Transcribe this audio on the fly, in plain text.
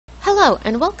Hello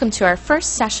and welcome to our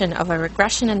first session of our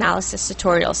regression analysis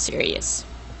tutorial series.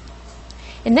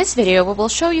 In this video, we will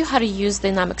show you how to use the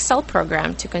NumXL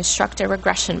program to construct a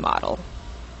regression model.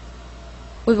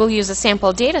 We will use a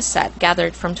sample data set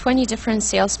gathered from 20 different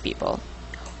salespeople.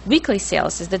 Weekly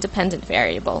sales is the dependent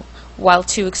variable, while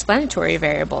two explanatory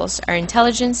variables are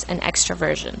intelligence and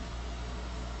extraversion.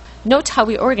 Note how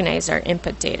we organize our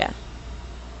input data.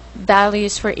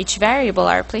 Values for each variable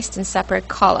are placed in separate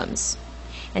columns,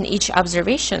 and each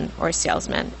observation, or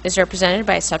salesman, is represented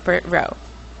by a separate row.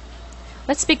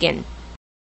 Let's begin.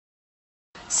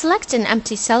 Select an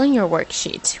empty cell in your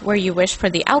worksheet where you wish for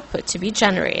the output to be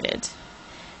generated.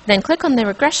 Then click on the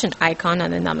regression icon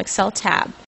on the NumXL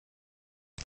tab.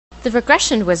 The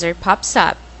regression wizard pops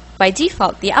up. By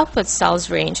default, the output cell's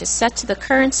range is set to the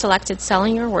current selected cell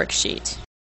in your worksheet.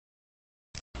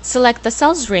 Select the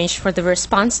cell's range for the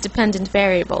response-dependent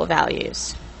variable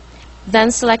values.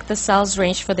 Then select the cell's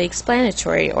range for the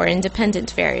explanatory or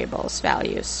independent variables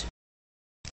values.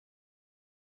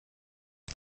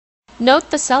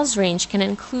 Note the cell's range can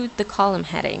include the column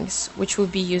headings, which will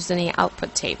be used in the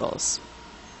output tables.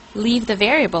 Leave the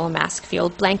variable mask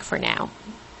field blank for now.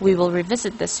 We will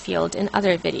revisit this field in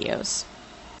other videos.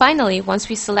 Finally, once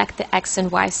we select the X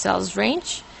and Y cells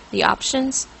range, the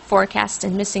Options, Forecast,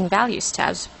 and Missing Values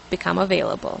tabs become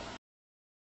available.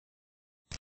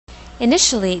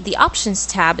 Initially, the Options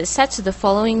tab is set to the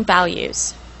following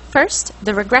values. First,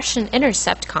 the regression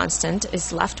intercept constant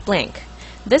is left blank.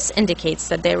 This indicates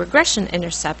that the regression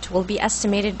intercept will be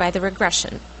estimated by the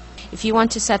regression. If you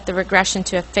want to set the regression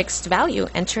to a fixed value,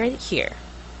 enter it here.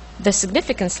 The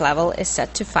significance level is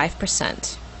set to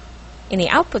 5%. In the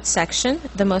output section,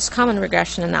 the most common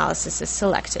regression analysis is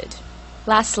selected.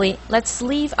 Lastly, let's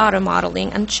leave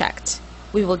auto-modeling unchecked.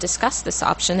 We will discuss this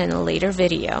option in a later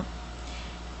video.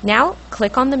 Now,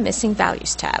 click on the Missing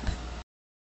Values tab.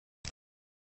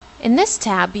 In this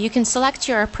tab, you can select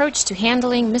your approach to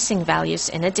handling missing values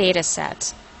in a data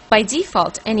set. By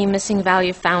default, any missing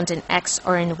value found in X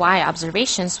or in Y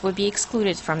observations would be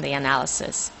excluded from the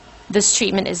analysis. This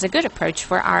treatment is a good approach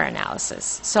for our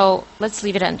analysis, so let's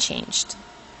leave it unchanged.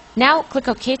 Now, click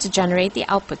OK to generate the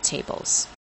output tables.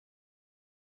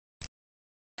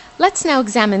 Let's now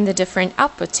examine the different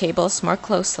output tables more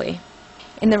closely.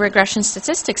 In the regression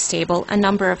statistics table, a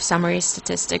number of summary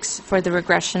statistics for the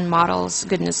regression model's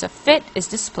goodness of fit is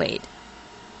displayed.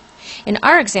 In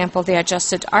our example, the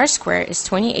adjusted R-square is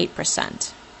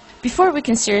 28%. Before we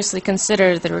can seriously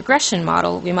consider the regression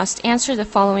model, we must answer the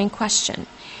following question.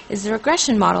 Is the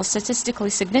regression model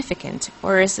statistically significant,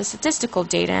 or is the statistical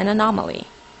data an anomaly?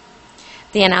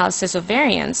 The analysis of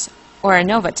variance, or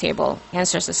ANOVA table,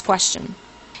 answers this question.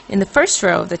 In the first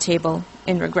row of the table,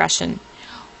 in regression,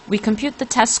 we compute the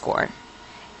test score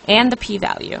and the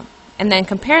p-value, and then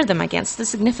compare them against the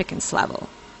significance level.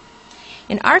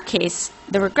 In our case,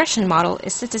 the regression model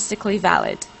is statistically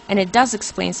valid, and it does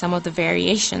explain some of the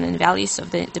variation in values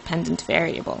of the dependent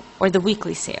variable, or the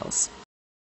weekly sales.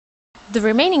 The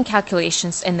remaining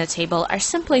calculations in the table are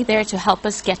simply there to help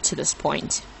us get to this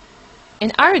point.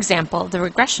 In our example, the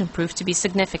regression proved to be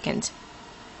significant.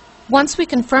 Once we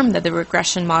confirm that the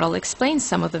regression model explains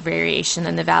some of the variation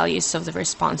in the values of the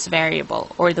response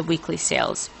variable, or the weekly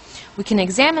sales, we can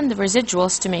examine the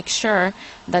residuals to make sure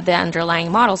that the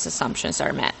underlying model's assumptions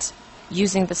are met.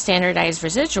 Using the standardized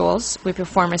residuals, we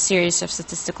perform a series of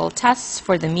statistical tests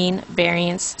for the mean,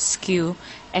 variance, skew,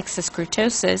 excess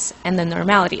kurtosis, and the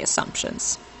normality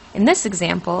assumptions. In this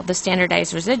example, the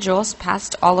standardized residuals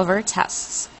passed all of our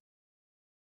tests.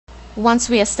 Once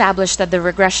we establish that the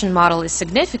regression model is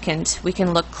significant, we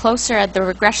can look closer at the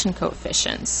regression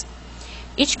coefficients.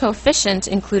 Each coefficient,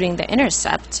 including the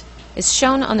intercept, is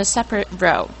shown on a separate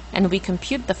row, and we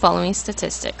compute the following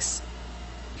statistics.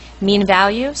 Mean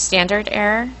value, standard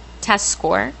error, test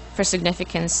score for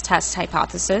significance test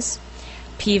hypothesis,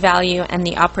 p-value and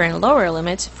the upper and lower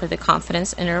limit for the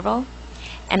confidence interval,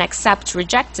 and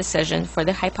accept-reject decision for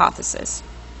the hypothesis.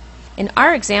 In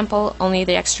our example, only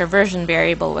the extraversion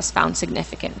variable was found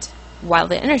significant, while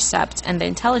the intercept and the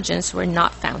intelligence were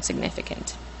not found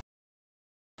significant.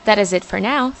 That is it for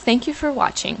now. Thank you for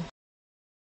watching.